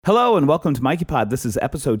Hello and welcome to Mikey Pod. This is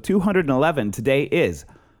episode 211. Today is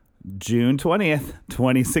June 20th,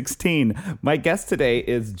 2016. My guest today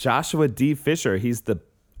is Joshua D. Fisher. He's the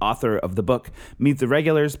author of the book, Meet the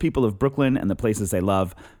Regulars, People of Brooklyn and the Places They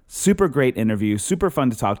Love. Super great interview, super fun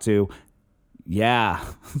to talk to. Yeah,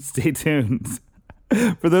 stay tuned.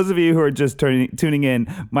 For those of you who are just tuning in,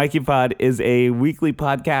 Mikey Pod is a weekly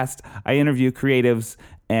podcast. I interview creatives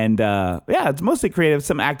and it's mostly creatives,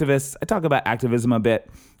 some activists. I talk about activism a bit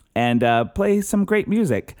and play some great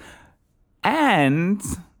music. And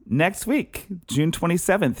next week, June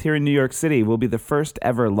 27th, here in New York City, will be the first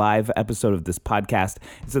ever live episode of this podcast.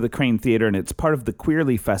 It's at the Crane Theater, and it's part of the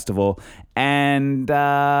Queerly Festival. And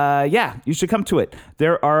you should come to it.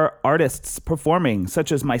 There are artists performing,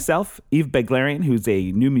 such as myself, Yves Beglarian, who's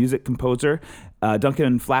a new music composer.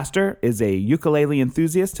 Duncan Flaster is a ukulele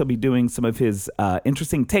enthusiast. He'll be doing some of his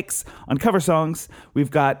interesting takes on cover songs.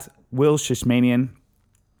 We've got Will Shishmanian,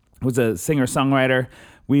 who's a singer-songwriter.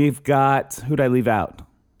 We've got, who'd I leave out?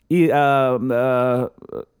 Victoria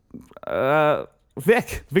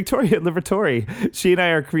Libertori. She and I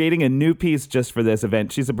are creating a new piece just for this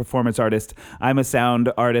event. She's a performance artist. I'm a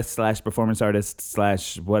sound artist / performance artist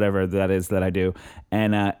 / whatever that is that I do.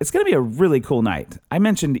 And it's going to be a really cool night. I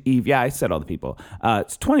mentioned Eve. Yeah, I said all the people.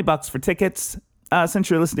 It's $20 for tickets.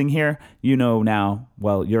 Since you're listening here, you know now,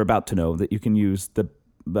 well, you're about to know that you can use the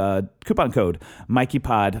coupon code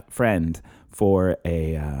MikeyPodFriend for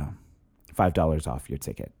a $5 off your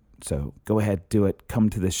ticket. So go ahead, do it.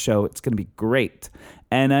 Come to this show. It's going to be great.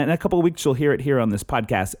 And in a couple of weeks, you'll hear it here on this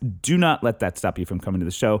podcast. Do not let that stop you from coming to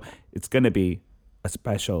the show. It's going to be a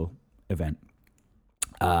special event.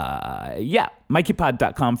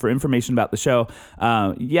 MikeyPod.com for information about the show.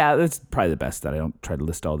 That's probably the best that I don't try to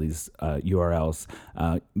list all these URLs.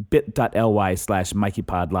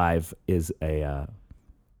 bit.ly/MikeyPodLive is a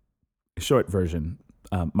short version.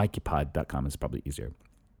 MikeyPod.com is probably easier.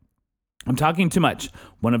 I'm talking too much.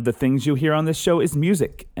 One of the things you hear on this show is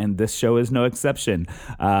music, and this show is no exception.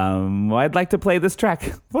 I'd like to play this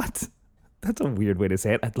track. What? That's a weird way to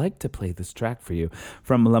say it. I'd like to play this track for you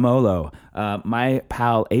from Lamolo. My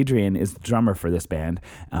pal Adrian is the drummer for this band.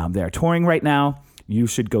 They are touring right now. You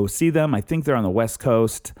should go see them. I think they're on the West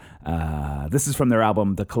Coast. This is from their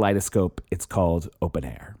album, The Kaleidoscope. It's called Open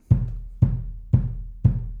Air.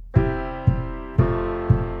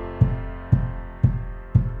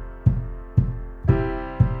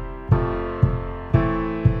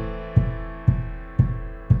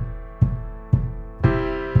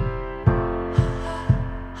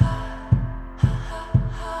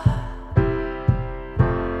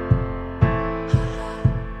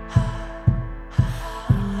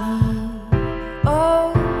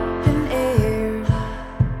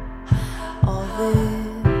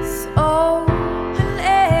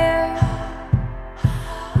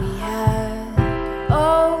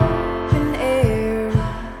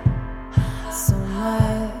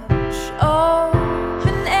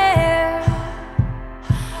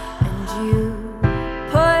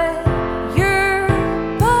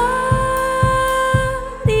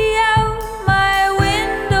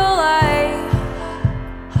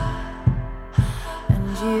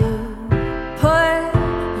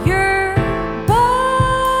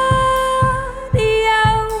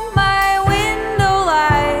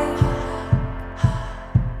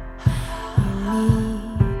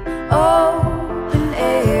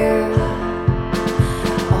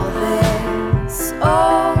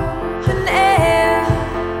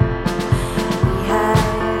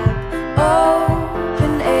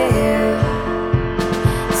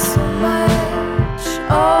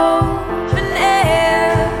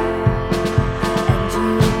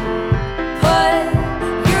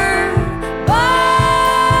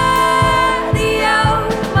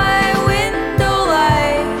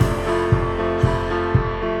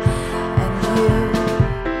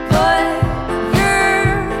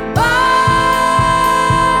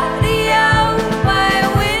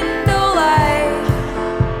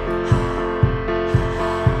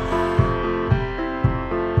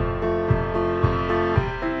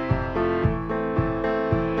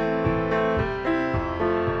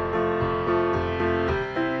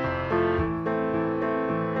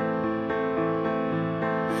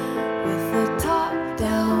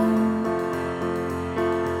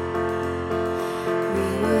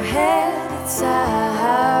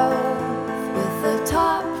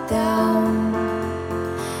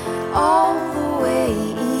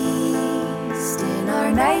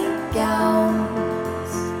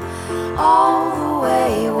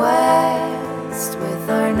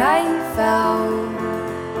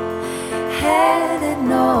 Headed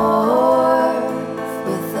north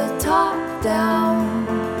with the top down.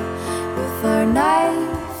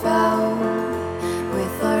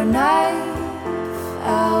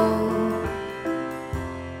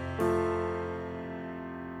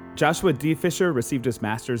 Joshua D. Fisher received his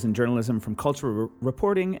master's in journalism from cultural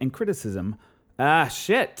reporting and criticism. Ah,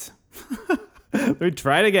 shit. Let me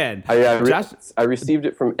try it again. I received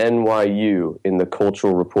it from NYU in the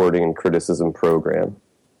cultural reporting and criticism program.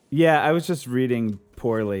 Yeah, I was just reading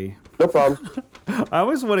poorly. No problem. I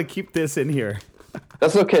always want to keep this in here.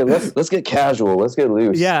 That's okay. Let's get casual. Let's get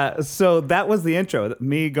loose. Yeah, so that was the intro.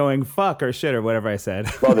 Me going fuck or shit or whatever I said.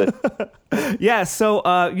 Love it. Yeah,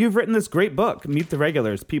 so you've written this great book, Meet the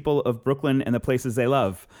Regulars, People of Brooklyn and the Places They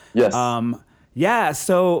Love. Yes. Yeah,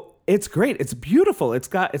 so it's great. It's beautiful. It's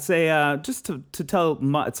a just to tell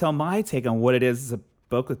my take on what it is. It's a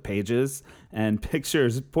book with pages and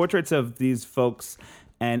pictures, portraits of these folks,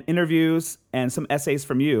 and interviews and some essays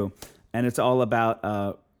from you. And it's all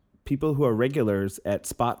about people who are regulars at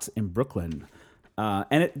spots in Brooklyn.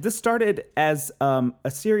 And this started as a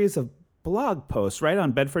series of blog posts, right,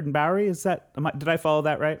 on Bedford and Bowery. Did I follow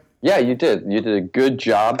that right? Yeah, you did. You did a good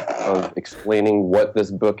job of explaining what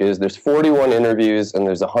this book is. There's 41 interviews and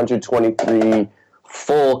there's 123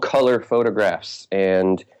 full color photographs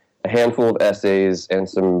and a handful of essays and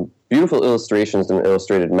some beautiful illustrations and an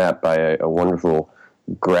illustrated map by a wonderful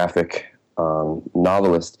graphic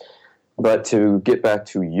novelist. But to get back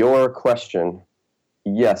to your question,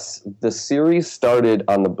 yes, the series started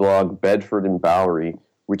on the blog Bedford and Bowery,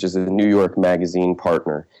 which is a New York magazine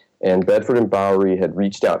partner. And Bedford and Bowery had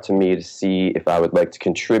reached out to me to see if I would like to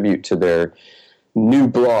contribute to their new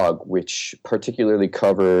blog, which particularly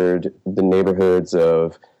covered the neighborhoods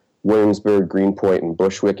of Williamsburg, Greenpoint, and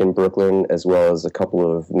Bushwick in Brooklyn, as well as a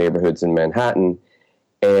couple of neighborhoods in Manhattan.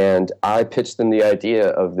 And I pitched them the idea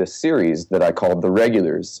of this series that I called The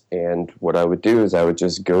Regulars. And what I would do is I would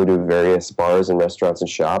just go to various bars and restaurants and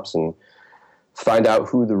shops and find out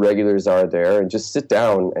who the regulars are there and just sit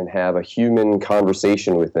down and have a human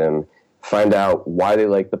conversation with them, find out why they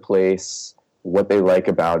like the place, what they like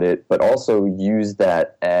about it, but also use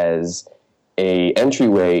that as a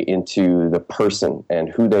entryway into the person and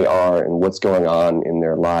who they are and what's going on in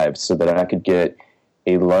their lives so that I could get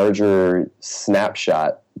a larger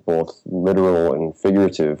snapshot, both literal and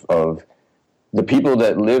figurative, of the people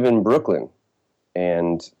that live in Brooklyn.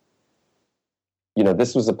 And you know,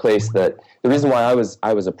 this was a place that the reason why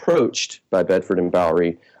I was approached by Bedford and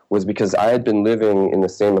Bowery was because I had been living in the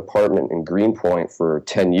same apartment in Greenpoint for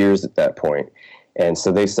 10 years at that point. And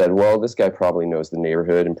so they said, well, this guy probably knows the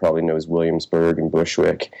neighborhood and probably knows Williamsburg and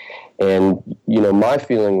Bushwick. And, you know, my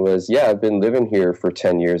feeling was, yeah, I've been living here for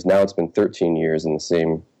 10 years. Now it's been 13 years in the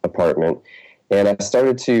same apartment. And I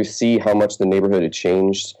started to see how much the neighborhood had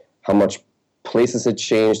changed, how much places had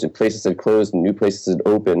changed and places had closed and new places had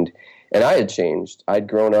opened. And I had changed. I'd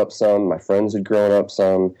grown up some. My friends had grown up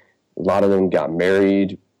some. A lot of them got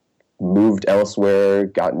married, moved elsewhere,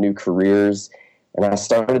 got new careers. And I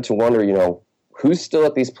started to wonder, you know, who's still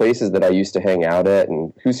at these places that I used to hang out at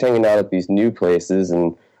and who's hanging out at these new places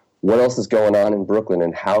and what else is going on in Brooklyn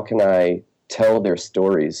and how can I tell their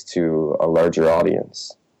stories to a larger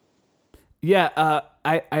audience? Yeah,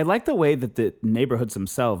 I like the way that the neighborhoods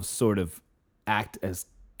themselves sort of act as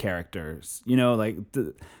characters, you know, like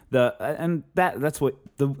that's what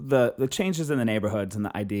the changes in the neighborhoods and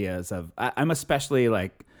the ideas of I'm especially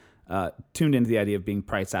like tuned into the idea of being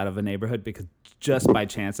priced out of a neighborhood because just by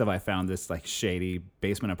chance I found this like shady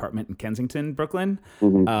basement apartment in Kensington, Brooklyn,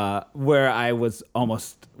 where I was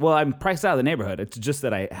I'm priced out of the neighborhood. It's just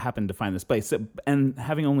that I happened to find this place. So, and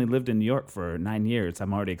having only lived in New York for 9 years,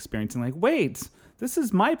 I'm already experiencing like, wait, this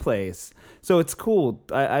is my place. So it's cool.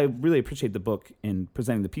 I really appreciate the book in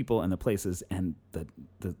presenting the people and the places and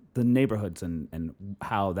the neighborhoods and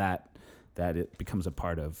how that it becomes a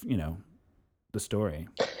part of, you know, the story.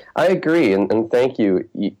 I agree. And thank you.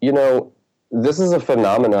 You know, this is a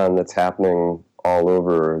phenomenon that's happening all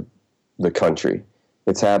over the country.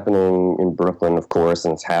 It's happening in Brooklyn, of course,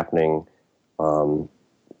 and it's happening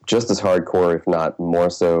just as hardcore, if not more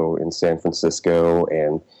so, in San Francisco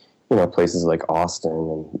and, you know, places like Austin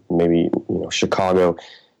and maybe, you know, Chicago.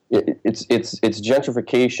 It's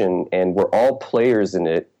gentrification, and we're all players in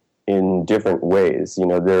it in different ways. You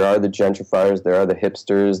know, there are the gentrifiers, there are the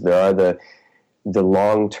hipsters, there are the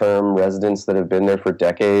long-term residents that have been there for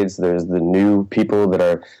decades. There's the new people that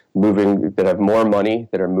are moving, that have more money,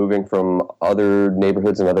 that are moving from other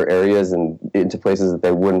neighborhoods and other areas and into places that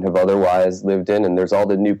they wouldn't have otherwise lived in. And there's all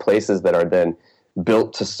the new places that are then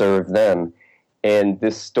built to serve them. And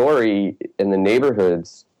this story in the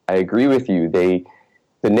neighborhoods, I agree with you. The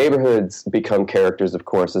neighborhoods become characters, of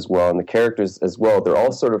course, as well. And the characters as well, they're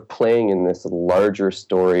all sort of playing in this larger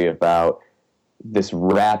story about this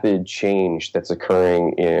rapid change that's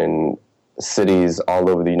occurring in cities all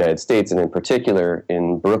over the United States, and in particular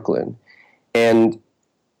in Brooklyn. And,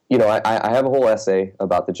 I have a whole essay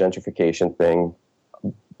about the gentrification thing,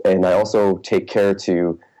 and I also take care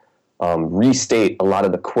to restate a lot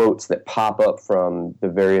of the quotes that pop up from the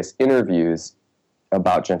various interviews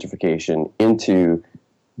about gentrification into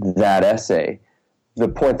that essay. The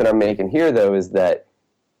point that I'm making here, though, is that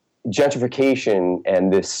gentrification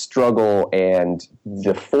and this struggle and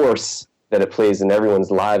the force that it plays in everyone's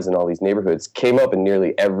lives in all these neighborhoods came up in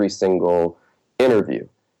nearly every single interview.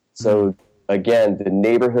 So again, the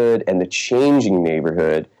neighborhood and the changing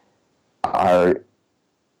neighborhood are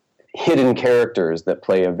hidden characters that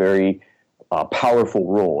play a very powerful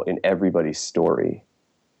role in everybody's story.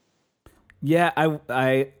 Yeah,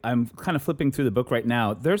 I'm kind of flipping through the book right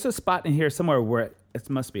now. There's a spot in here somewhere where it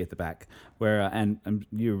must be at the back where, and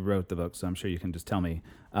you wrote the book, so I'm sure you can just tell me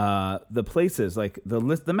the places, like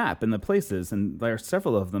the map and the places, and there are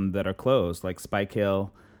several of them that are closed, like Spike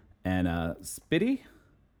Hill and Splitty.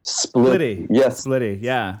 Yes, Splitty.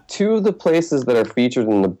 Yeah. Two of the places that are featured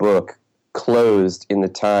in the book closed in the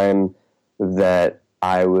time that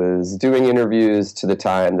I was doing interviews to the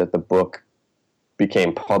time that the book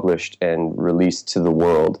became published and released to the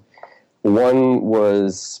world. One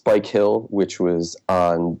was Spike Hill, which was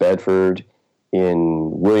on Bedford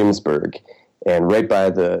in Williamsburg and right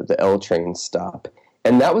by the L train stop.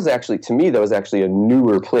 And that was actually, to me, that was actually a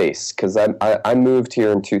newer place because I moved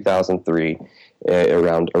here in 2003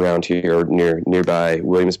 around here nearby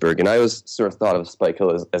Williamsburg. And I was sort of thought of Spike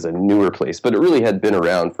Hill as a newer place, but it really had been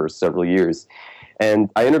around for several years.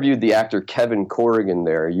 And I interviewed the actor Kevin Corrigan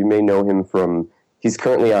there. You may know him from, he's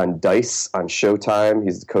currently on Dice on Showtime.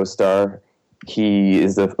 He's the co-star. He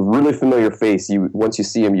is a really familiar face. Once you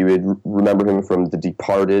see him, you would remember him from The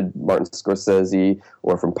Departed, Martin Scorsese,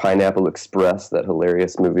 or from Pineapple Express, that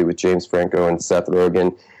hilarious movie with James Franco and Seth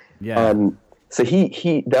Rogen. Yeah. So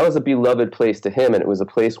he that was a beloved place to him, and it was a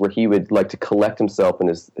place where he would like to collect himself and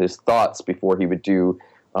his thoughts before he would do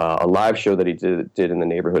a live show that he did in the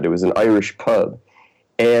neighborhood. It was an Irish pub,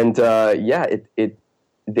 and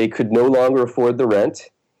they could no longer afford the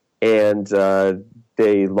rent, and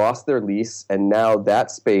they lost their lease, and now that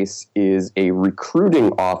space is a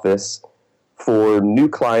recruiting office for new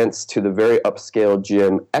clients to the very upscale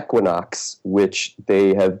gym Equinox, which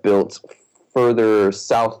they have built further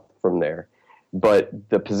south from there. But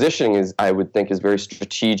the positioning is, I would think, is very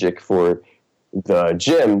strategic for the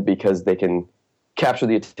gym because they can capture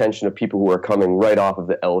the attention of people who are coming right off of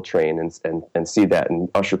the L train and see that and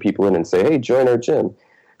usher people in and say, hey, join our gym.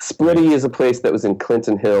 Splitty is a place that was in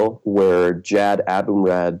Clinton Hill where Jad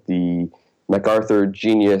Abumrad, the MacArthur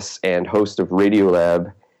genius and host of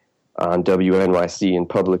Radiolab on WNYC and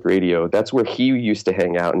public radio, that's where he used to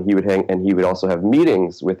hang out, and he would also have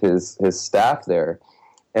meetings with his staff there.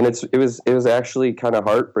 And it was actually kind of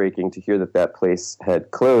heartbreaking to hear that place had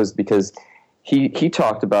closed because he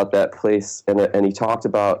talked about that place and he talked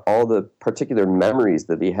about all the particular memories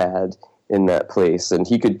that he had in that place, and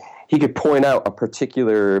he could point out a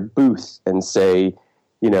particular booth and say,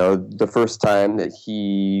 the first time that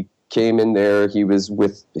he came in there, he was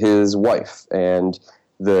with his wife, and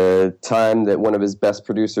the time that one of his best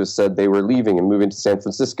producers said they were leaving and moving to San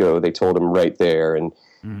Francisco, they told him right there, and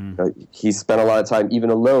he spent a lot of time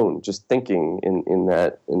even alone, just thinking in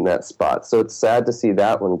that spot. So it's sad to see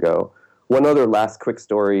that one go. One other last quick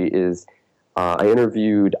story is I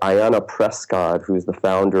interviewed Ayanna Prescott, who's the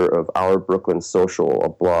founder of Our Brooklyn Social, a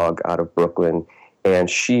blog out of Brooklyn, and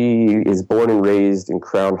she is born and raised in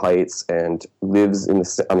Crown Heights and lives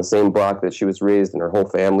on the same block that she was raised, and her whole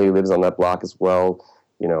family lives on that block as well.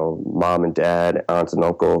 Mom and dad, aunt and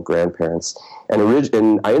uncle, grandparents. And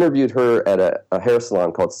I interviewed her at a hair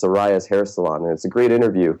salon called Soraya's Hair Salon, and it's a great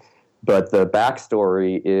interview. But the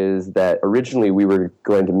backstory is that originally we were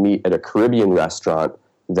going to meet at a Caribbean restaurant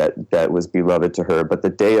that was beloved to her. But the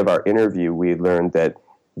day of our interview, we learned that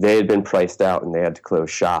they had been priced out and they had to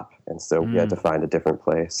close shop. And so we had to find a different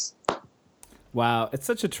place. Wow. It's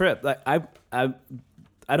such a trip. Like I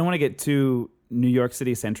don't want to get too New York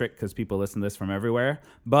City centric because people listen to this from everywhere,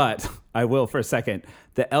 but I will for a second.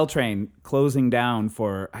 The L train closing down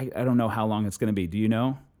for, I don't know how long it's going to be. Do you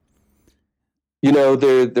know?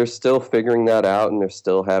 They're still figuring that out, and they're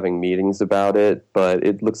still having meetings about it, but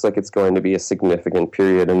it looks like it's going to be a significant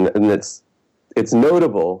period, and it's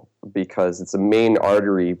notable because it's a main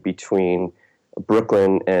artery between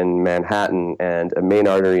Brooklyn and Manhattan, and a main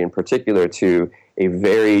artery in particular to a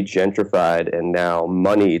very gentrified and now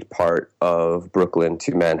moneyed part of Brooklyn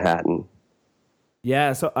to Manhattan.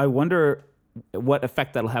 Yeah, so I wonder what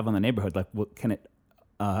effect that'll have on the neighborhood. Like, can it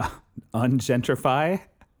ungentrify?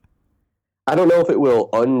 I don't know if it will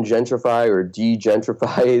ungentrify or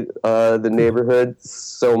degentrify the neighborhood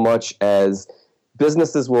so much as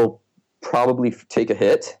businesses will probably take a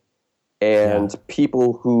hit, and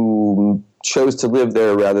people who chose to live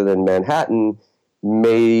there rather than Manhattan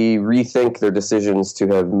may rethink their decisions to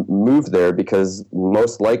have moved there, because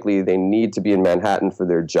most likely they need to be in Manhattan for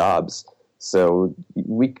their jobs. So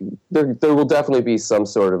there will definitely be some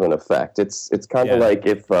sort of an effect. It's kind of like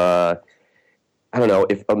if I don't know,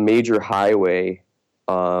 if a major highway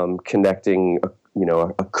connecting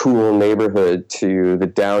a cool neighborhood to the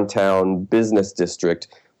downtown business district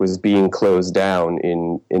was being closed down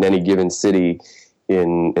in any given city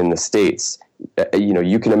in the States.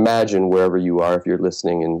 You can imagine wherever you are, if you're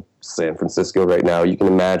listening in San Francisco right now, you can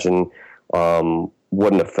imagine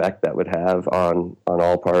what an effect that would have on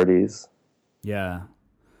all parties. Yeah.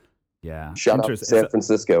 Yeah. Shout out to San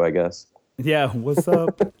Francisco, I guess. Yeah. What's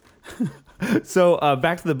up? So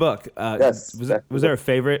back to the book. Yes. Was there a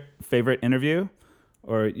favorite interview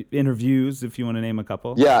or interviews, if you want to name a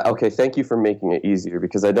couple? Yeah. Okay. Thank you for making it easier,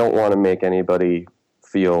 because I don't want to make anybody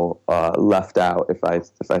feel left out if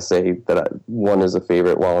I say that one is a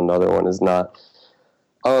favorite while another one is not.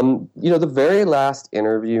 The very last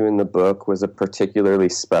interview in the book was a particularly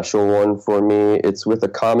special one for me. It's with a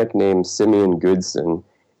comic named Simeon Goodson,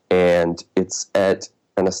 and it's at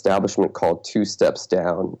an establishment called Two Steps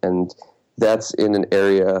Down, and that's in an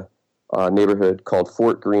neighborhood called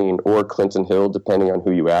Fort Greene or Clinton Hill, depending on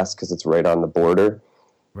who you ask, because it's right on the border.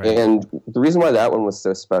 Right. And the reason why that one was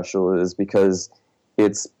so special is because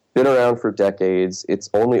it's been around for decades. It's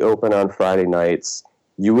only open on Friday nights.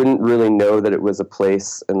 You wouldn't really know that it was a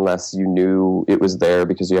place unless you knew it was there,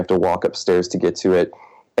 because you have to walk upstairs to get to it.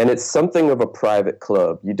 And it's something of a private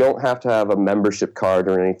club. You don't have to have a membership card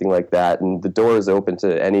or anything like that, and the door is open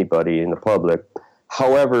to anybody in the public.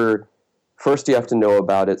 However, first you have to know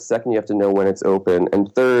about it. Second, you have to know when it's open.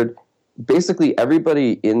 And third, basically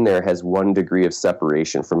everybody in there has one degree of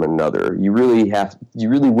separation from another. You really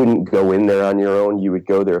wouldn't go in there on your own. You would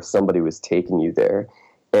go there if somebody was taking you there.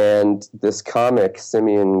 And this comic,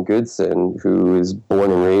 Simeon Goodson, who is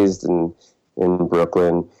born and raised in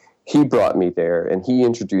Brooklyn, he brought me there, and he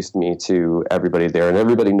introduced me to everybody there, and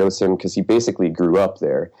everybody knows him because he basically grew up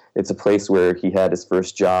there. It's a place where he had his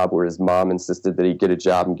first job, where his mom insisted that he get a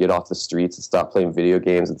job and get off the streets and stop playing video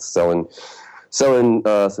games and selling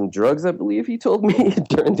some drugs, I believe he told me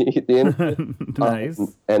during the interview. Nice.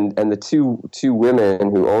 And the two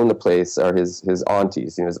women who own the place are his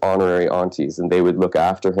aunties, his honorary aunties, and they would look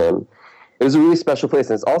after him. It was a really special place,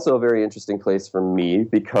 and it's also a very interesting place for me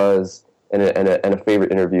because, and a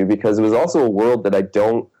favorite interview, because it was also a world that I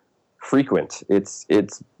don't frequent. It's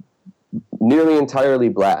nearly entirely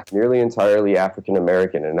black, nearly entirely African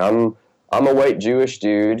American, and I'm a white Jewish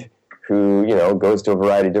dude who goes to a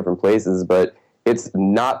variety of different places, but it's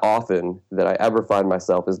not often that I ever find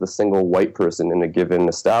myself as the single white person in a given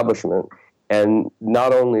establishment. And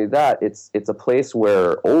not only that, it's a place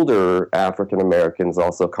where older African Americans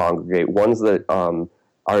also congregate, ones that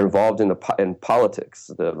are involved in politics.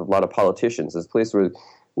 A lot of politicians. It's a place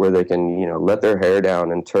where they can let their hair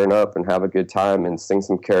down and turn up and have a good time and sing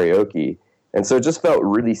some karaoke. And so it just felt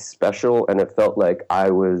really special, and it felt like I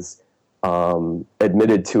was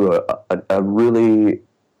admitted to a really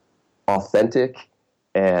authentic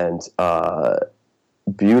and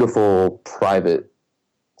beautiful private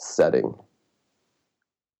setting.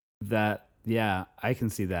 I can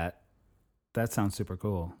see that. That sounds super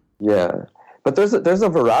cool. Yeah, but there's a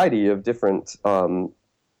variety of different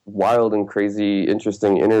wild and crazy,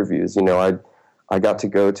 interesting interviews. I got to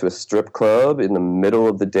go to a strip club in the middle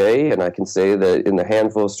of the day, and I can say that in the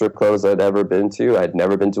handful of strip clubs I'd ever been to, I'd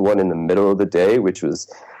never been to one in the middle of the day, which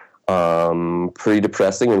was pretty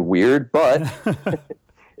depressing and weird, but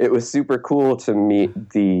it was super cool to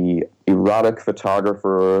meet the erotic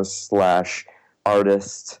photographer /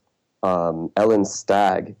 artist Ellen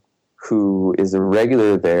Stagg, who is a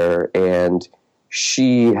regular there, and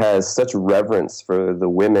she has such reverence for the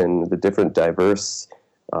women, the different diverse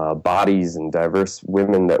bodies and diverse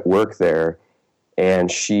women that work there, and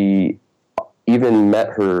she even met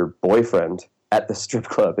her boyfriend at the strip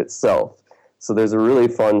club itself. So there's a really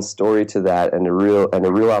fun story to that, and a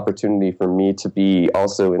real opportunity for me to be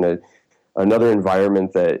also in another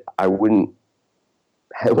environment that I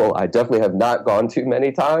definitely have not gone to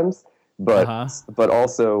many times, but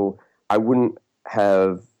also I wouldn't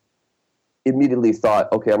have immediately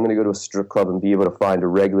thought, okay, I'm going to go to a strip club and be able to find a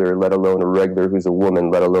regular, let alone a regular who's a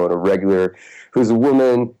woman, let alone a regular who's a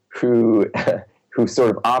woman who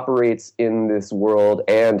sort of operates in this world,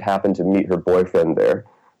 and happened to meet her boyfriend there.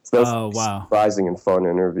 So that's a surprising and fun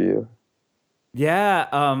interview.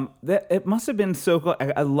 Yeah, it must have been so cool.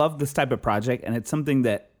 I love this type of project, and it's something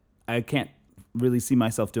that I can't really see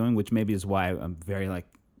myself doing, which maybe is why I'm very like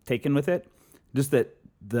taken with it. Just that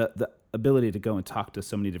the ability to go and talk to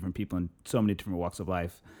so many different people in so many different walks of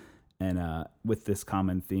life, and with this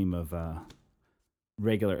common theme of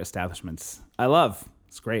regular establishments, I love.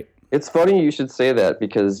 It's great. It's funny you should say that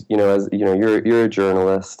because, as you know, you're a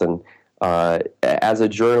journalist, and as a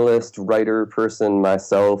journalist, writer, person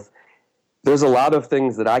myself, there's a lot of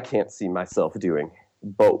things that I can't see myself doing,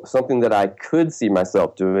 but something that I could see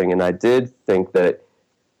myself doing, and I did think that,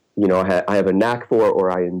 I have a knack for,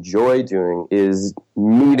 or I enjoy doing, is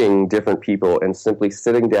meeting different people and simply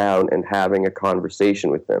sitting down and having a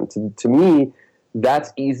conversation with them. To me,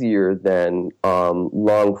 that's easier than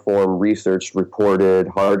long-form research reported,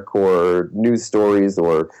 hardcore news stories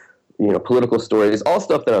or, political stories, all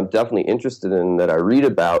stuff that I'm definitely interested in, that I read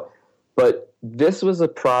about. But this was a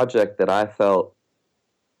project that I felt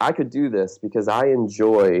I could do this because I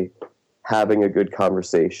enjoy having a good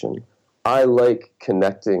conversation. I like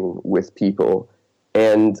connecting with people,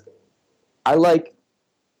 and I like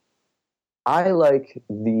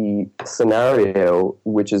the scenario,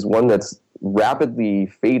 which is one that's rapidly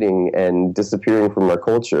fading and disappearing from our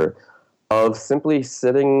culture, of simply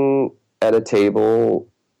sitting at a table,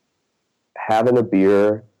 having a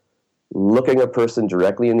beer, looking a person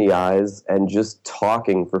directly in the eyes, and just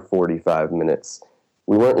talking for 45 minutes.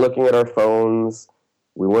 We weren't looking at our phones.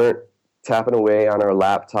 We weren't tapping away on our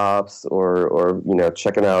laptops or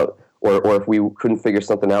checking out, or if we couldn't figure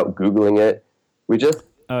something out, Googling it. We just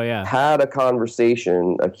had a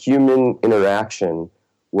conversation, a human interaction,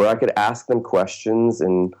 where I could ask them questions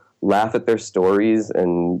and laugh at their stories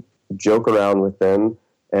and joke around with them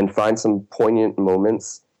and find some poignant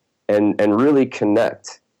moments and really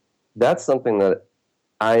connect. That's something that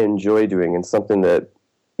I enjoy doing, and something that,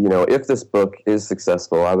 if this book is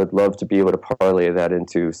successful, I would love to be able to parlay that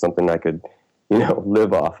into something I could,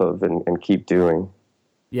 live off of and keep doing.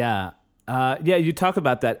 Yeah. You talk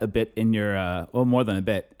about that a bit in your, more than a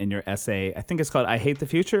bit, in your essay. I think it's called I Hate the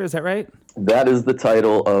Future. Is that right? That is the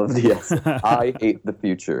title of the essay. I Hate the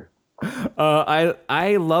Future.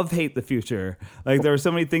 I love Hate the Future. Like, there were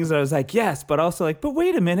so many things that I was like, yes, but also like, but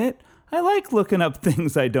wait a minute. I like looking up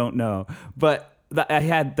things I don't know. But I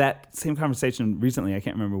had that same conversation recently. I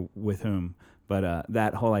can't remember with whom, but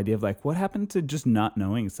that whole idea of like, what happened to just not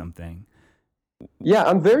knowing something? Yeah,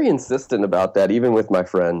 I'm very insistent about that, even with my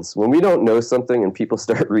friends. When we don't know something and people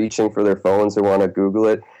start reaching for their phones or want to Google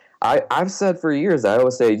it, I've said for years, I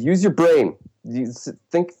always say, use your brain.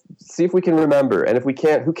 See if we can remember. And if we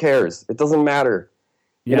can't, who cares? It doesn't matter.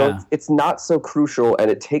 Yeah. It's not so crucial,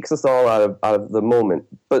 and it takes us all out of the moment.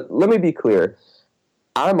 But let me be clear.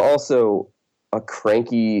 I'm also a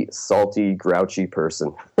cranky, salty, grouchy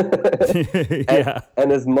person. Yeah.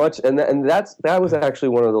 And as much, and that was actually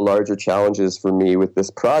one of the larger challenges for me with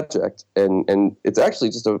this project. And it's actually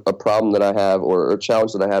just a problem that I have, or a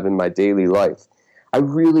challenge that I have in my daily life. I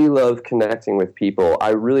really love connecting with people.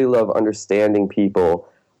 I really love understanding people,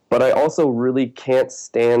 but I also really can't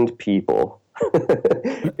stand people.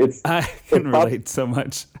 I can relate so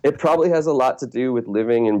much. It probably has a lot to do with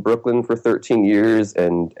living in Brooklyn for 13 years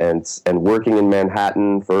and working in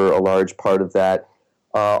Manhattan for a large part of that.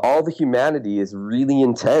 All the humanity is really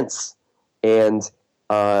intense, and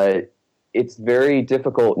it's very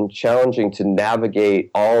difficult and challenging to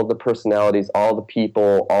navigate all the personalities, all the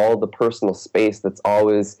people, all the personal space that's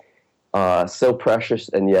always so precious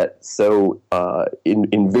and yet so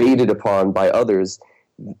invaded upon by others.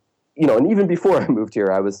 And even before I moved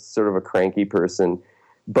here, I was sort of a cranky person.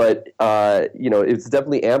 But, it's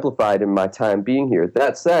definitely amplified in my time being here.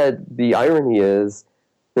 That said, the irony is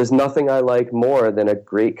there's nothing I like more than a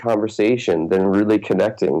great conversation, than really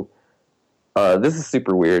connecting. This is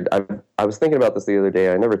super weird. I was thinking about this the other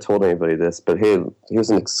day. I never told anybody this, but hey, here's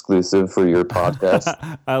an exclusive for your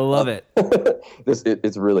podcast. I love it.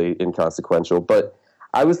 It's really inconsequential. But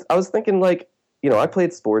I was thinking, like, I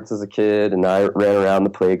played sports as a kid, and I ran around the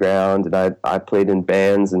playground, and I played in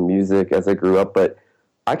bands and music as I grew up. But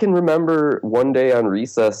I can remember one day on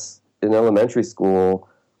recess in elementary school,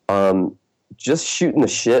 just shooting the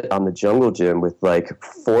shit on the jungle gym with like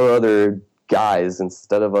 4 other guys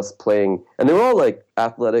instead of us playing. And they were all like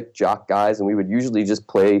athletic jock guys, and we would usually just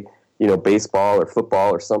play, baseball or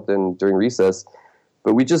football or something during recess.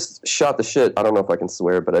 But we just shot the shit. I don't know if I can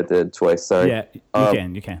swear, but I did twice. Sorry. Yeah,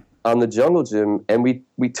 you can. On the jungle gym, and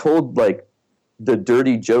we told like the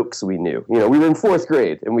dirty jokes we knew. We were in 4th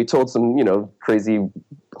grade, and we told some, crazy,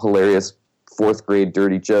 hilarious 4th grade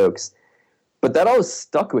dirty jokes. But that always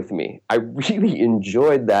stuck with me. I really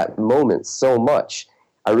enjoyed that moment so much.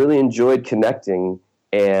 I really enjoyed connecting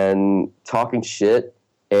and talking shit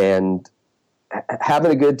and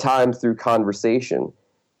having a good time through conversation.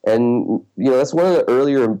 And, that's one of the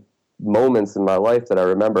earlier moments in my life that I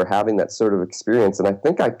remember having that sort of experience. And I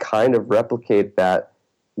think I kind of replicate that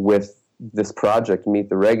with this project, Meet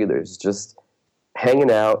the Regulars, just hanging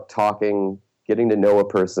out, talking, getting to know a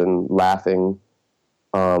person, laughing,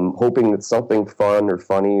 hoping that something fun or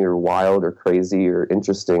funny or wild or crazy or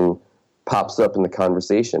interesting pops up in the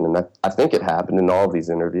conversation. And I think it happened in all of these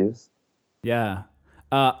interviews. Yeah.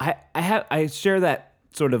 I share that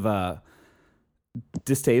sort of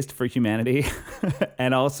distaste for humanity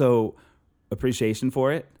and also appreciation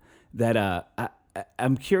for it, that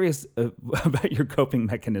I'm curious about your coping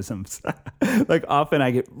mechanisms. Like, often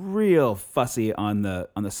I get real fussy on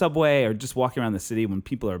the subway or just walking around the city when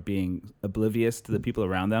people are being oblivious to the people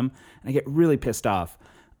around them, and I get really pissed off,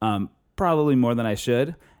 probably more than I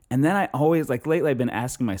should. And then I always, like, lately I've been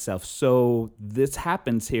asking myself, so this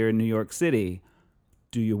happens here in New York City.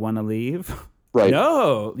 Do you want to leave? Right.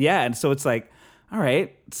 No. Yeah. And so it's like, all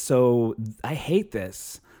right, so I hate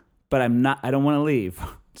this, but I don't want to leave.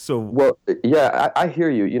 So, well, yeah, I hear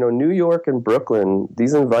you. New York and Brooklyn,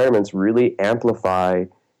 these environments really amplify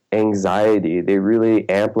anxiety. They really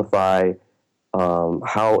amplify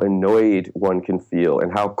how annoyed one can feel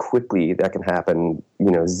and how quickly that can happen,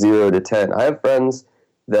 0 to 10. I have friends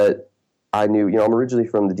that I knew, I'm originally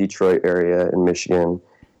from the Detroit area in Michigan,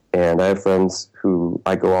 and I have friends who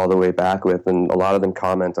I go all the way back with, and a lot of them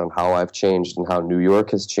comment on how I've changed and how New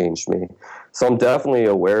York has changed me. So I'm definitely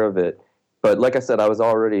aware of it. But like I said, I was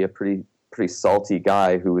already a pretty salty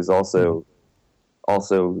guy who was also, a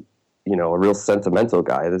real sentimental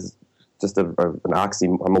guy. This is just an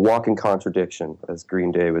oxymoron. I'm a walking contradiction, as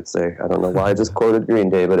Green Day would say. I don't know why I just quoted Green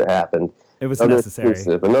Day, but it happened. It was necessary.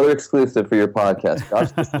 Another exclusive for your podcast.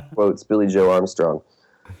 Josh quotes Billy Joe Armstrong.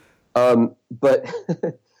 But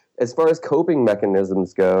as far as coping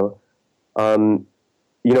mechanisms go,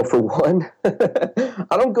 for one,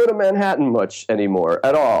 I don't go to Manhattan much anymore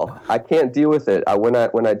at all. I can't deal with it.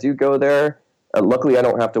 When I do go there, luckily I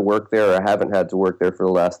don't have to work there. I haven't had to work there for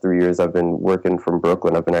the last 3 years. I've been working from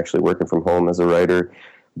Brooklyn. I've been actually working from home as a writer.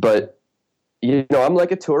 But, I'm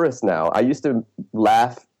like a tourist now. I used to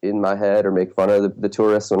laugh in my head or make fun of the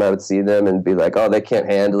tourists when I would see them and be like, oh, they can't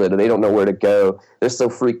handle it, or they don't know where to go. They're so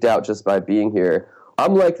freaked out just by being here.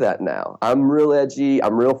 I'm like that now. I'm real edgy.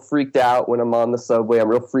 I'm real freaked out when I'm on the subway. I'm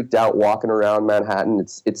real freaked out walking around Manhattan.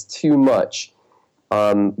 It's too much.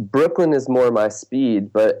 Brooklyn is more my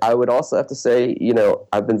speed, but I would also have to say,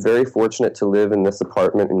 I've been very fortunate to live in this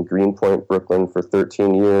apartment in Greenpoint, Brooklyn for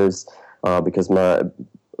 13 years because my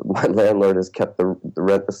landlord has kept the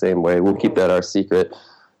rent the same way. We'll keep that our secret.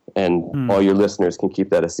 And all your listeners can keep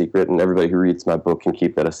that a secret, and everybody who reads my book can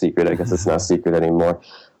keep that a secret. I guess it's not a secret anymore.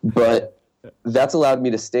 But that's allowed me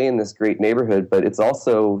to stay in this great neighborhood, but it's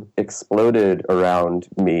also exploded around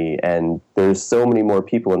me, and there's so many more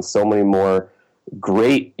people and so many more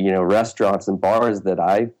great, restaurants and bars that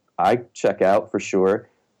I check out for sure.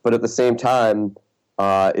 But at the same time,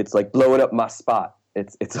 it's like blowing up my spot.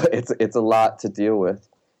 It's a lot to deal with.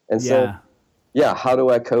 And so, how do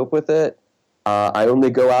I cope with it? I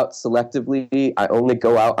only go out selectively. I only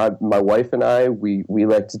go out. My wife and I, we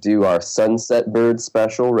like to do our sunset bird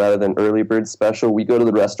special rather than early bird special. We go to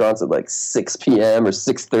the restaurants at like 6 p.m. or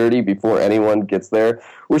 6:30 before anyone gets there.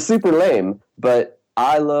 We're super lame, but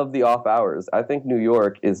I love the off hours. I think New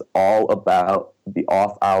York is all about the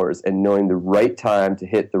off hours and knowing the right time to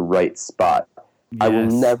hit the right spot. Yes. I will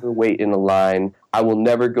never wait in a line. I will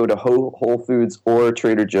never go to Whole Foods or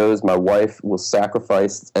Trader Joe's. My wife will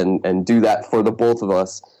sacrifice and do that for the both of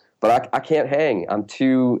us. But I can't hang. I'm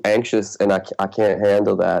too anxious, and I can't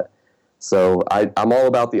handle that. So I'm all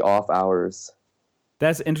about the off hours.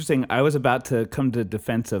 That's interesting. I was about to come to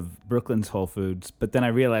defense of Brooklyn's Whole Foods, but then I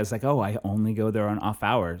realized, like, I only go there on off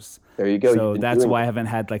hours. There you go. So that's why I haven't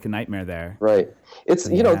had like a nightmare there. Right. It's,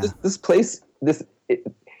 this place,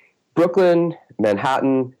 Brooklyn,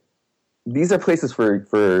 Manhattan, these are places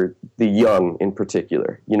for the young in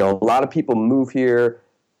particular. A lot of people move here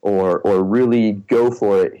or really go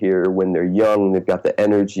for it here when they're young, they've got the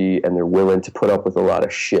energy, and they're willing to put up with a lot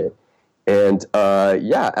of shit. And,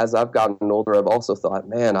 as I've gotten older, I've also thought,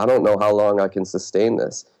 man, I don't know how long I can sustain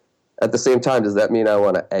this. At the same time, does that mean I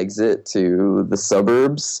want to exit to the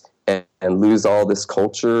suburbs and lose all this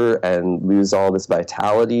culture and lose all this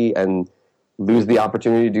vitality and lose the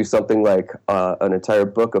opportunity to do something like an entire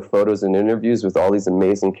book of photos and interviews with all these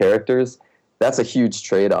amazing characters? That's a huge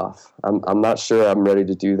trade-off. I'm not sure I'm ready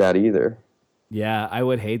to do that either. Yeah, I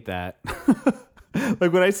would hate that.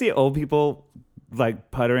 Like, when I see old people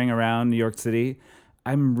like puttering around New York City,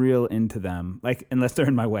 I'm real into them. Like, unless they're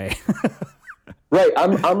in my way. Right,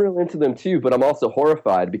 I'm real into them too, but I'm also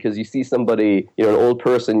horrified because you see somebody, an old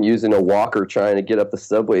person using a walker trying to get up the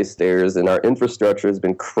subway stairs, and our infrastructure has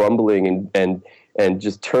been crumbling and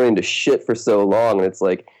just turning to shit for so long. And it's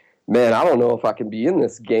like, man, I don't know if I can be in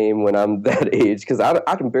this game when I'm that age, because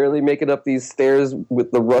I can barely make it up these stairs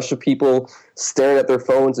with the rush of people staring at their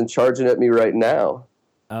phones and charging at me right now.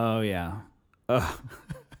 Oh yeah. Oh.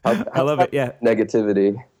 How I love it. Yeah.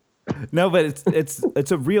 Negativity. No, but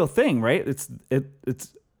it's a real thing, right? It's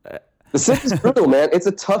The city's brutal, man. It's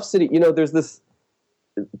a tough city. There's this,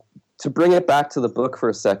 to bring it back to the book for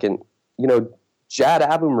a second, Jad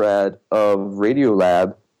Abumrad of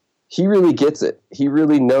Radiolab, he really gets it. He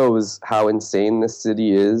really knows how insane this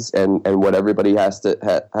city is and what everybody has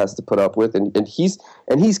to put up with, and he's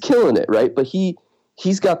killing it, right? But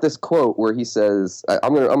he's got this quote where he says,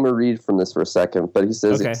 I'm gonna read from this for a second, but he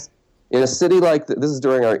says, okay. In a city like this is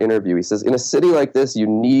during our interview. He says, in a city like this, you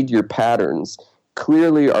need your patterns.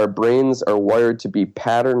 Clearly, our brains are wired to be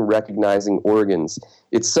pattern recognizing organs.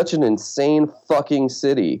 It's such an insane fucking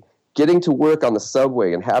city. Getting to work on the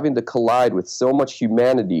subway and having to collide with so much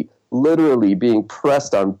humanity, literally being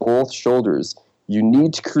pressed on both shoulders. You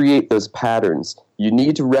need to create those patterns. You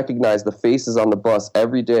need to recognize the faces on the bus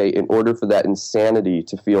every day in order for that insanity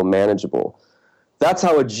to feel manageable. That's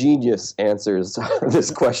how a genius answers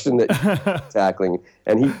this question that you're tackling,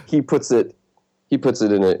 and he puts it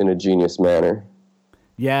in a genius manner.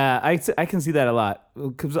 Yeah, I can see that a lot,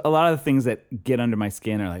 because a lot of the things that get under my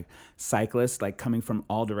skin are like cyclists, like coming from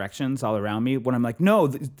all directions all around me. When I'm like,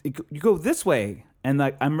 no, you go this way, and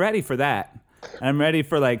like I'm ready for that. And I'm ready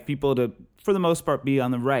for like people to, for the most part, be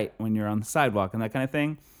on the right when you're on the sidewalk and that kind of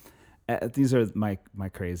thing. These are my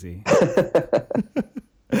crazy.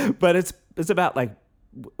 But it's about like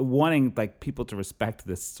wanting like people to respect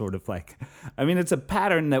this sort of like, I mean, it's a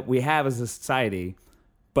pattern that we have as a society,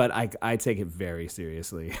 but I take it very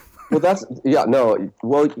seriously. Well,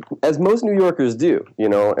 as most New Yorkers do,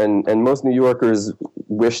 and most New Yorkers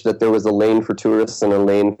wish that there was a lane for tourists and a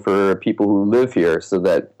lane for people who live here so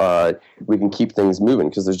that we can keep things moving,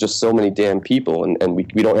 because there's just so many damn people, and we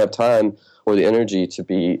don't have time or the energy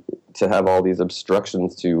to have all these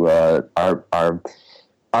obstructions to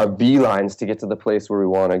our beelines to get to the place where we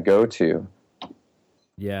want to go to.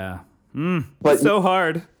 Yeah. But it's so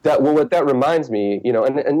hard. What that reminds me,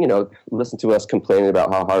 and listen to us complaining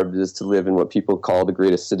about how hard it is to live in what people call the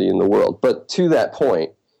greatest city in the world. But to that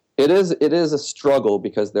point, it is a struggle,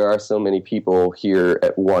 because there are so many people here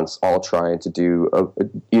at once, all trying to do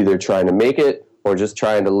either trying to make it or just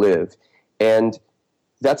trying to live. And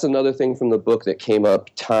that's another thing from the book that came up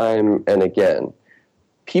time and again.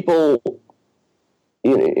 People,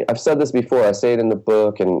 I've said this before, I say it in the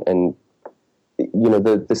book, and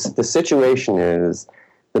the situation is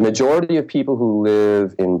the majority of people who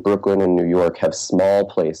live in Brooklyn and New York have small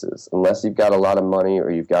places, unless you've got a lot of money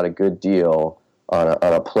or you've got a good deal on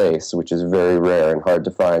a place, which is very rare and hard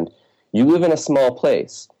to find. You live in a small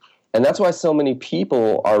place. And that's why so many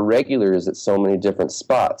people are regulars at so many different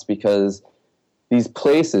spots, because these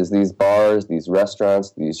places, these bars, these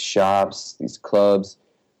restaurants, these shops, these clubs,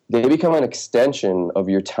 they become an extension of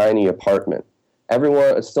your tiny apartment.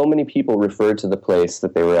 So many people referred to the place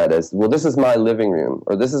that they were at as, well, this is my living room,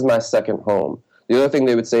 or this is my second home. The other thing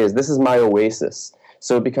they would say is, this is my oasis.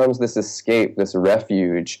 So it becomes this escape, this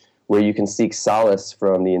refuge, where you can seek solace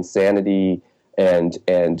from the insanity and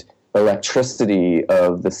electricity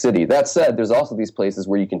of the city. That said, there's also these places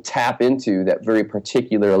where you can tap into that very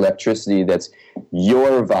particular electricity that's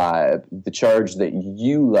your vibe, the charge that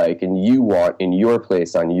you like and you want in your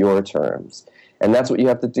place on your terms. And that's what you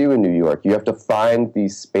have to do in New York. You have to find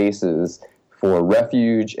these spaces for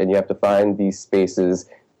refuge, and you have to find these spaces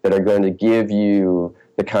that are going to give you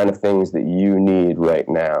the kind of things that you need right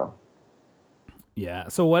now. Yeah.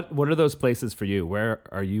 So what are those places for you? Where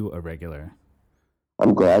are you a regular?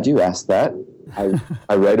 I'm glad you asked that.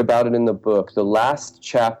 I write about it in the book. The last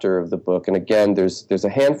chapter of the book, and again, there's a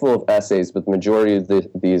handful of essays, but the majority of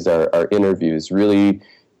these are interviews, really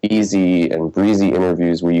easy and breezy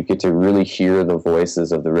interviews where you get to really hear the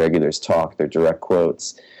voices of the regulars talk, their direct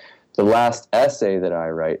quotes. The last essay that I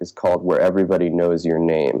write is called Where Everybody Knows Your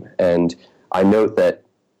Name. And I note that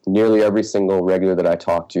nearly every single regular that I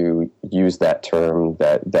talk to used that term,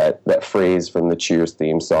 that phrase from the Cheers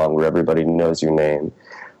theme song, where everybody knows your name.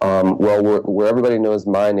 Where everybody knows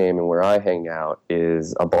my name and where I hang out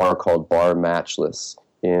is a bar called Bar Matchless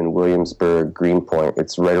in Williamsburg, Greenpoint.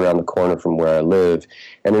 It's right around the corner from where I live.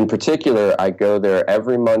 And in particular, I go there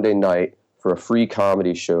every Monday night for a free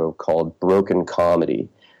comedy show called Broken Comedy.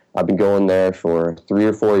 I've been going there for 3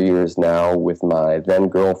 or 4 years now with my then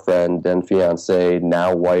girlfriend, then fiance,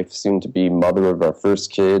 now wife, soon to be mother of our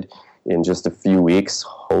first kid in just a few weeks.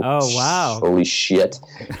 Oh, wow. Holy shit.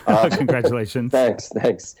 Congratulations.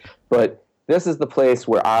 Thanks. But this is the place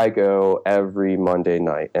where I go every Monday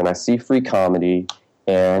night, and I see free comedy,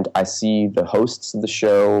 and I see the hosts of the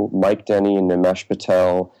show, Mike Denny and Nimesh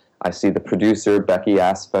Patel. I see the producer, Becky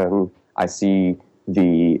Asfen. I see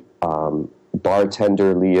the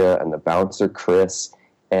bartender, Leah, and the bouncer, Chris.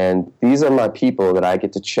 And these are my people that I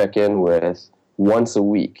get to check in with once a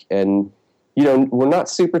week. And, you know, we're not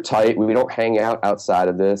super tight. We don't hang out outside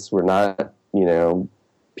of this. We're not, you know,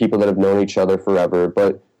 people that have known each other forever.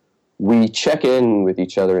 But we check in with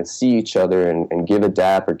each other and see each other and give a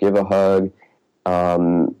dap or give a hug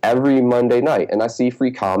every Monday night. And I see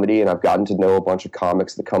free comedy, and I've gotten to know a bunch of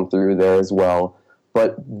comics that come through there as well.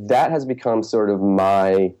 But that has become sort of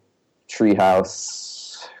my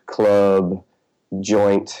treehouse club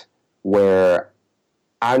joint where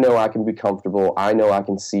I know I can be comfortable. I know I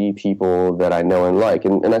can see people that I know and like.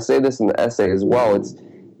 And I say this in the essay as well.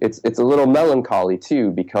 It's a little melancholy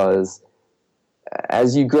too, because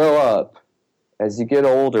as you grow up, as you get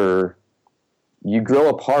older, you grow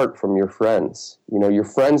apart from your friends. You know, your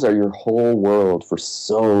friends are your whole world for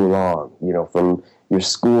so long, you know, from your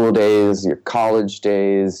school days, your college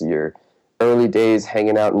days, your early days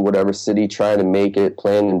hanging out in whatever city, trying to make it,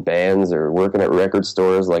 playing in bands or working at record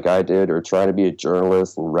stores like I did, or trying to be a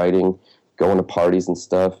journalist and writing, going to parties and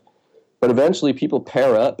stuff. But eventually people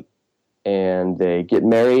pair up and they get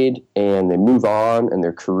married and they move on and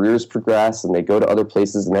their careers progress and they go to other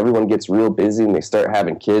places and everyone gets real busy and they start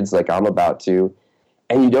having kids like I'm about to.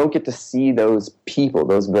 And you don't get to see those people,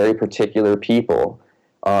 those very particular people.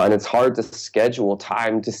 And it's hard to schedule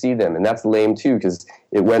time to see them. And that's lame too, because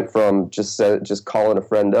it went from just calling a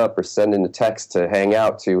friend up or sending a text to hang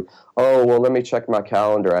out to, oh, well, let me check my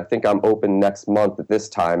calendar. I think I'm open next month at this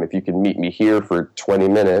time if you can meet me here for 20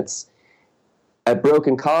 minutes. At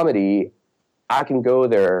Broken Comedy, I can go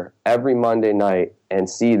there every Monday night and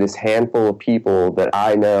see this handful of people that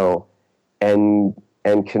I know and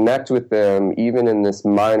connect with them even in this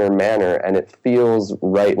minor manner, and it feels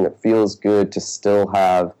right and it feels good to still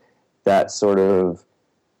have that sort of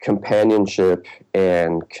companionship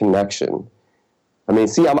and connection. I mean,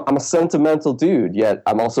 see, I'm a sentimental dude, yet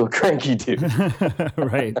I'm also a cranky dude.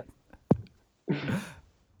 Right.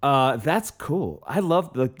 That's cool. I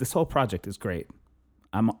love this whole project is great.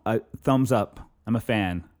 I'm thumbs up. I'm a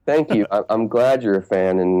fan. Thank you. I'm glad you're a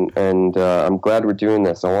fan, and I'm glad we're doing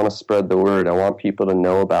this. I want to spread the word. I want people to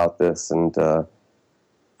know about this, and for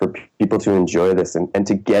people to enjoy this and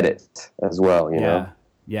to get it as well. You know?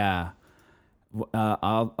 Yeah.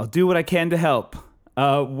 I'll do what I can to help.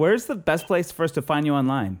 Where's the best place for us to find you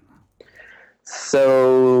online?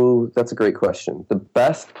 So that's a great question. The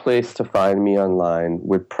best place to find me online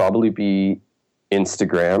would probably be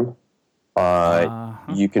Instagram.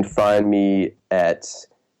 You can find me at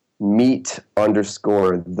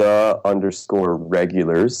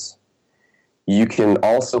meet_the_regulars. You can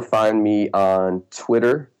also find me on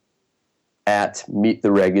Twitter at Meet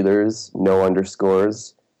the Regulars, no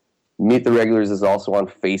underscores. Meet the Regulars is also on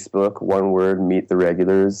Facebook, one word, Meet the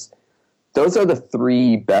Regulars. Those are the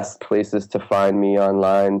three best places to find me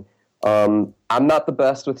online. I'm not the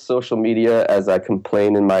best with social media, as I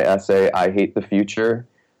complain in my essay, I hate the future.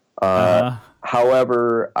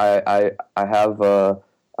 However, I have a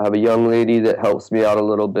young lady that helps me out a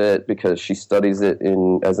little bit because she studies it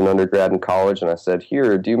as an undergrad in college, and I said,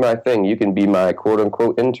 here, do my thing. You can be my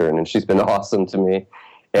quote-unquote intern, and she's been awesome to me.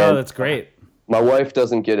 And that's great. My wife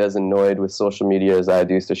doesn't get as annoyed with social media as I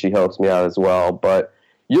do, so she helps me out as well. But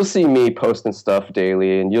you'll see me posting stuff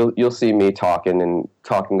daily, and you'll see me talking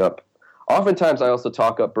up. Oftentimes, I also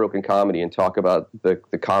talk up Broken Comedy and talk about the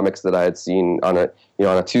comics that I had seen on a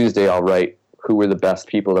Tuesday. I'll write who were the best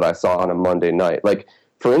people that I saw on a Monday night. Like,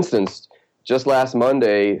 for instance, just last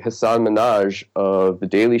Monday, Hassan Minhaj of The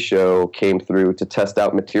Daily Show came through to test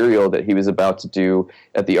out material that he was about to do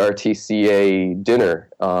at the RTCA dinner,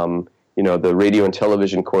 the Radio and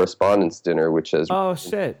Television Correspondents Dinner, which is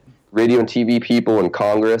radio and TV people in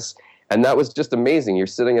Congress. And that was just amazing. You're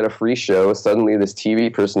sitting at a free show. Suddenly this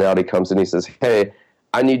TV personality comes in. He says, hey,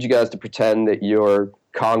 I need you guys to pretend that you're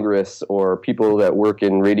Congress or people that work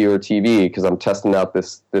in radio or TV because I'm testing out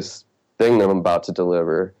this thing that I'm about to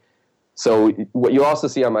deliver. So what you also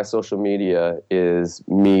see on my social media is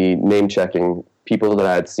me name-checking people that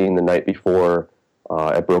I had seen the night before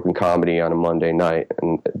at Broken Comedy on a Monday night,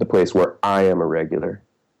 and the place where I am a regular.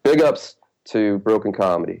 Big ups to Broken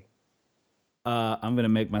Comedy. I'm going to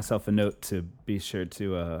make myself a note to be sure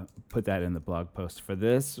to put that in the blog post for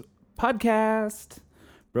this podcast.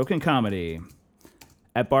 Broken Comedy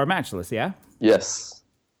at Bar Matchless, yeah? Yes.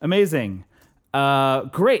 Amazing.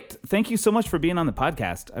 Great. Thank you so much for being on the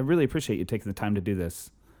podcast. I really appreciate you taking the time to do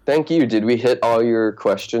this. Thank you. Did we hit all your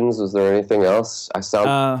questions? Was there anything else? I sound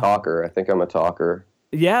like a talker. I think I'm a talker.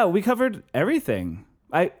 Yeah, we covered everything.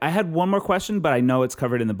 I had one more question, but I know it's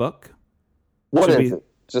covered in the book. What is it?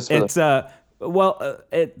 Just for it's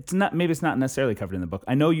not. Maybe it's not necessarily covered in the book.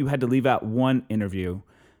 I know you had to leave out one interview,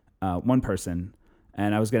 one person,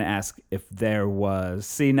 and I was going to ask if there was.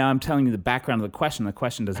 See, now I'm telling you the background of the question. The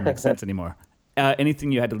question doesn't make sense anymore.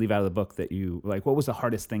 Anything you had to leave out of the book that you like? What was the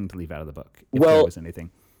hardest thing to leave out of the book? If there was anything.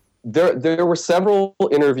 There were several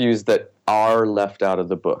interviews that are left out of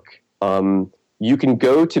the book. You can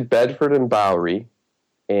go to Bedford and Bowery,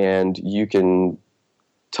 and you can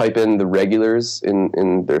type in the regulars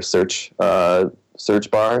in their search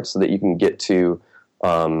bar so that you can get to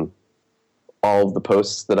all of the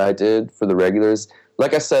posts that I did for the regulars.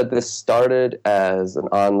 Like I said, this started as an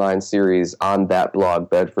online series on that blog,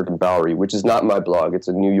 Bedford and Bowery, which is not my blog. It's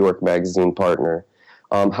a New York Magazine partner.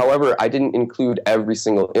 However, I didn't include every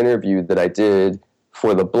single interview that I did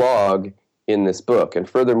for the blog in this book. And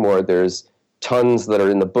furthermore, there's tons that are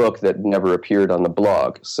in the book that never appeared on the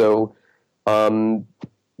blog. So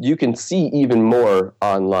you can see even more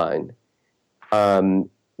online.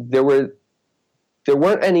 There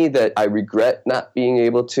weren't any that I regret not being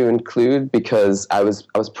able to include because I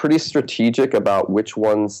was pretty strategic about which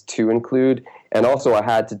ones to include. And also I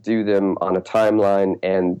had to do them on a timeline,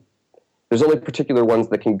 and there's only particular ones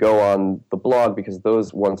that can go on the blog because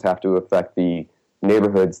those ones have to affect the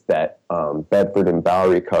neighborhoods that Bedford and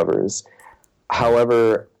Bowery covers.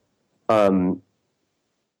 However,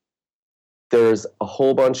 there's a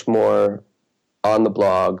whole bunch more on the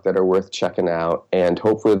blog that are worth checking out, and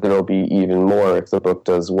hopefully there'll be even more if the book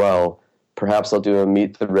does well. Perhaps I'll do a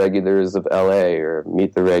Meet the Regulars of LA or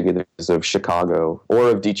Meet the Regulars of Chicago or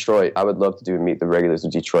of Detroit. I would love to do a Meet the Regulars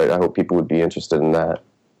of Detroit. I hope people would be interested in that.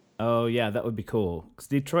 Oh, yeah, that would be cool. Because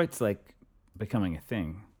Detroit's like becoming a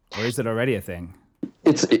thing. Or is it already a thing?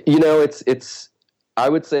 It's I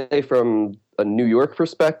would say from a New York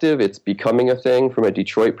perspective, it's becoming a thing. From a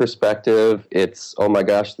Detroit perspective, it's, oh my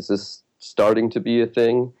gosh, this is starting to be a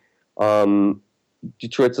thing.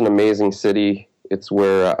 Detroit's an amazing city. It's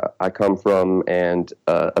where I come from, and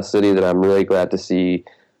a city that I'm really glad to see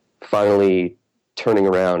finally turning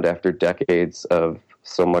around after decades of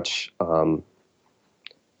so much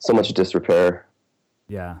disrepair.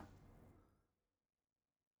 Yeah.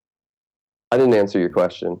 I didn't answer your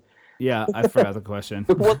question. Yeah, I forgot the question.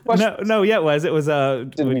 What question? No, yeah, it was. It was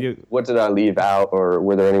what did I leave out, or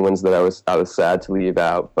were there any ones that I was sad to leave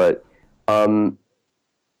out? But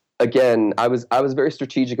again, I was very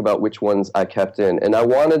strategic about which ones I kept in, and I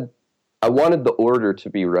wanted the order to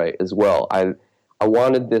be right as well. I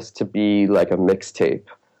wanted this to be like a mixtape.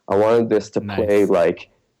 I wanted this to play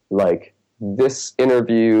like this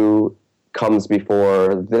interview comes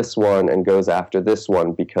before this one and goes after this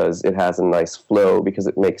one because it has a nice flow, because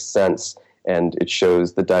it makes sense, and it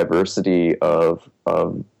shows the diversity of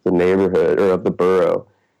the neighborhood or of the borough.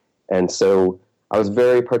 And so I was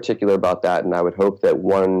very particular about that, and I would hope that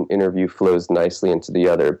one interview flows nicely into the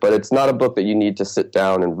other. But it's not a book that you need to sit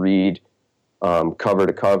down and read cover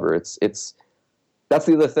to cover. That's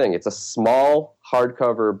the other thing. It's a small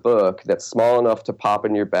hardcover book that's small enough to pop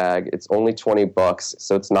in your bag. It's only $20,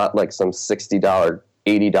 so it's not like some $60,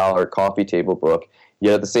 $80 coffee table book.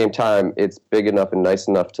 Yet at the same time, it's big enough and nice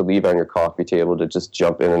enough to leave on your coffee table to just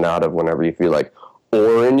jump in and out of whenever you feel like,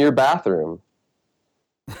 or in your bathroom.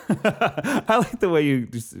 I like the way you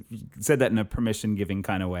just said that in a permission-giving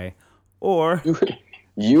kind of way. Or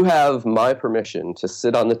you have my permission to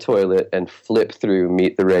sit on the toilet and flip through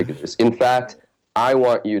Meet the Regulars. In fact, I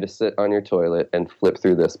want you to sit on your toilet and flip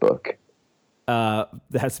through this book.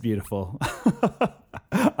 That's beautiful.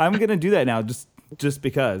 I'm gonna do that now, just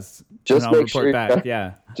because. Just make sure.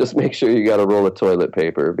 Yeah. Just make sure you got a roll of toilet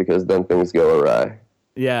paper, because then things go awry.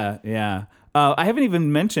 Yeah, yeah. I haven't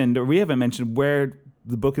even mentioned, or we haven't mentioned, where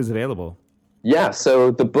the book is available. Yeah,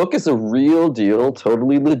 so the book is a real deal,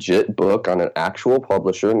 totally legit book on an actual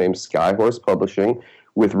publisher named Skyhorse Publishing,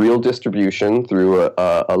 with real distribution through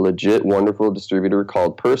a legit, wonderful distributor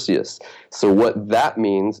called Perseus. So what that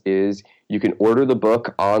means is you can order the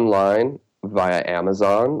book online via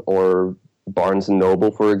Amazon or Barnes &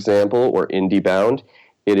 Noble, for example, or IndieBound.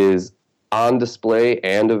 It is on display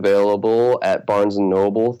and available at Barnes &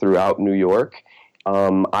 Noble throughout New York.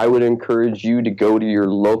 I would encourage you to go to your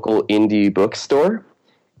local indie bookstore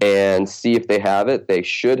and see if they have it. They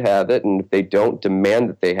should have it, and if they don't, demand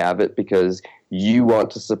that they have it, because you want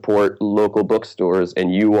to support local bookstores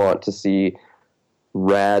and you want to see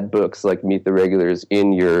rad books like Meet the Regulars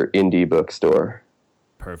in your indie bookstore.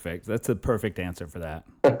 Perfect. That's a perfect answer for that.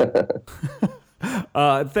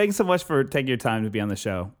 Thanks so much for taking your time to be on the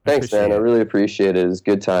show. Thanks, man. I really appreciate it. It was a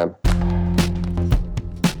good time.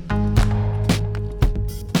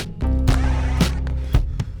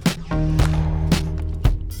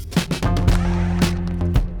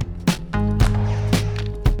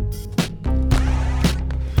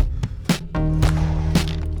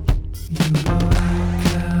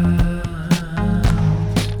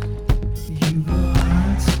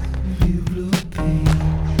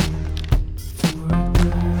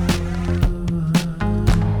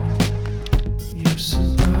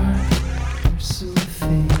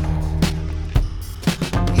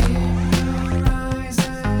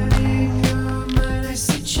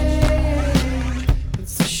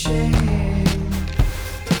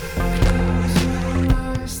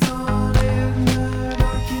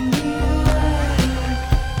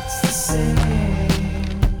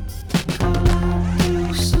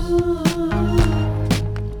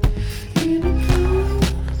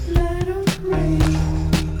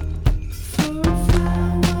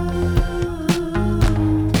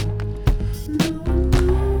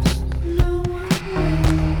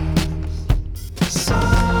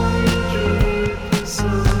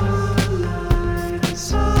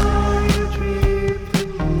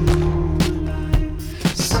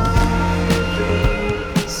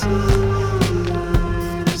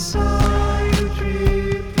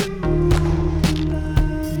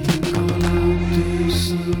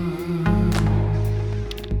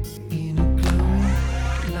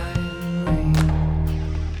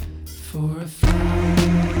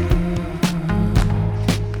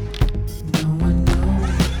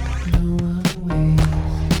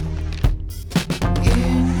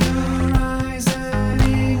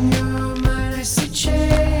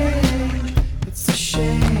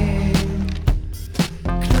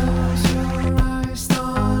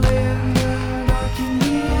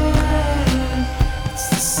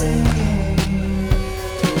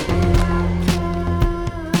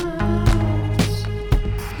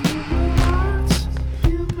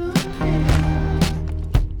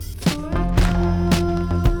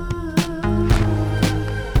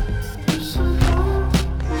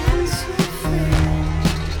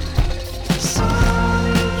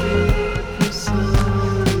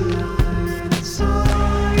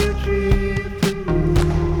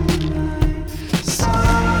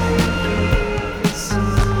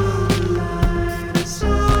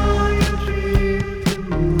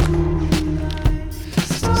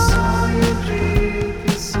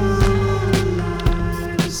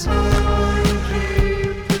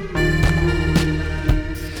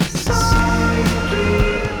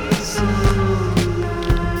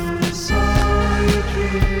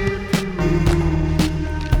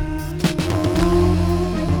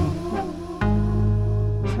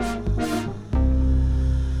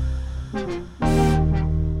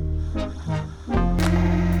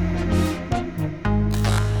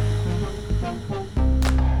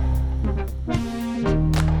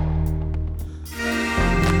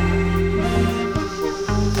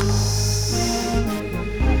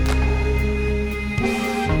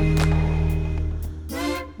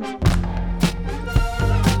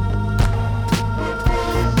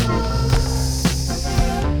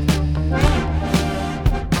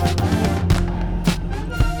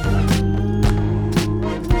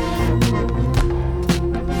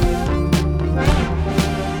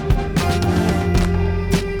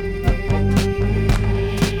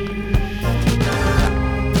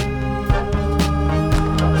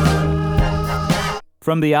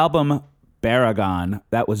 From the album Baragon,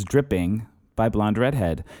 that was Dripping by Blonde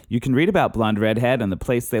Redhead. You can read about Blonde Redhead and the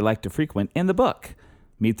place they like to frequent in the book,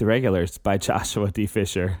 Meet the Regulars by Joshua D.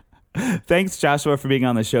 Fisher. Thanks, Joshua, for being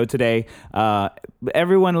on the show today.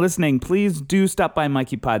 Everyone listening, please do stop by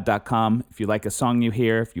MikeyPod.com. If you like a song you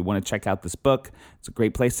hear, if you want to check out this book, it's a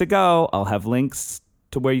great place to go. I'll have links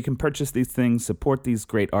to where you can purchase these things, support these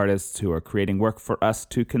great artists who are creating work for us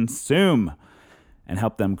to consume, and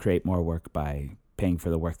help them create more work by paying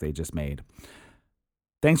for the work they just made.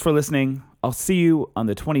 Thanks for listening. I'll see you on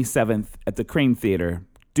the 27th at the Crane Theater.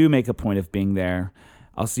 Do make a point of being there.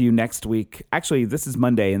 I'll see you next week. Actually, this is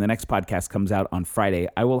Monday, and the next podcast comes out on Friday.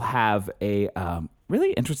 I will have a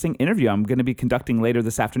really interesting interview I'm going to be conducting later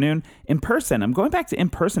this afternoon in person. I'm going back to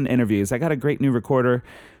in-person interviews. I got a great new recorder.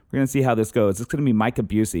 We're going to see how this goes. It's going to be Micah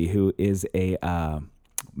Busey, who is a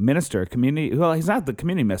minister, community. Well, he's not the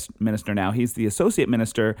community minister now. He's the associate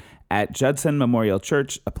minister at Judson Memorial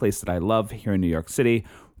Church, a place that I love here in New York City.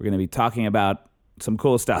 We're going to be talking about some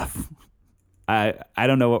cool stuff. I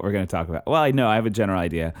don't know what we're going to talk about. Well, I know I have a general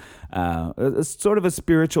idea. It's sort of a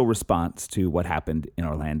spiritual response to what happened in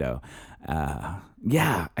Orlando.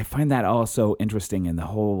 Yeah, I find that all so interesting in the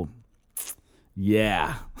whole.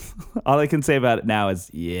 Yeah. All I can say about it now is,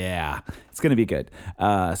 yeah, it's going to be good.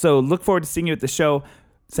 So look forward to seeing you at the show.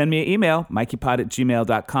 Send me an email,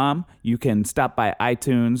 mikeypod@gmail.com. You can stop by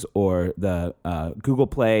iTunes or the Google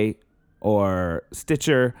Play or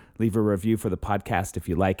Stitcher. Leave a review for the podcast if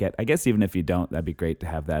you like it. I guess even if you don't, that'd be great to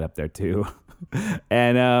have that up there too.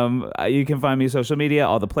 And you can find me on social media,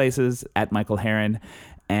 all the places, at Michael Herron.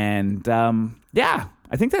 And yeah,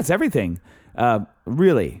 I think that's everything.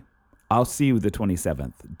 Really, I'll see you the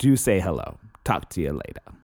 27th. Do say hello. Talk to you later.